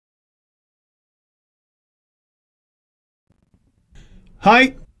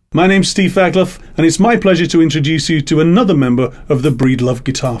Hi, my name's Steve Fairclough, and it's my pleasure to introduce you to another member of the Breedlove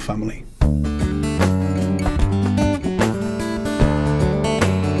guitar family.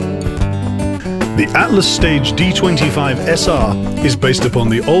 The Atlas Stage D25sr is based upon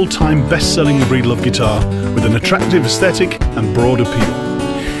the all-time best-selling Breedlove guitar with an attractive aesthetic and broad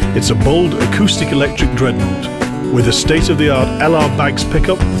appeal. It's a bold acoustic electric dreadnought with a state-of-the-art LR Baggs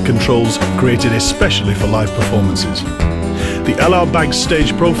pickup with controls created especially for live performances. The LR Baggs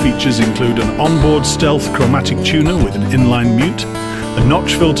Stage Pro features include an onboard stealth chromatic tuner with an inline mute, a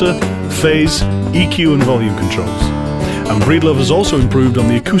notch filter, phase, EQ and volume controls. And Breedlove has also improved on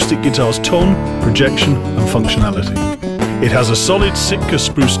the acoustic guitar's tone, projection and functionality. It has a solid Sitka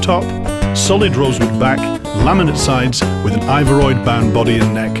spruce top, solid rosewood back, laminate sides with an Ivoroid bound body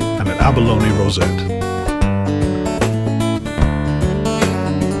and neck and an abalone rosette.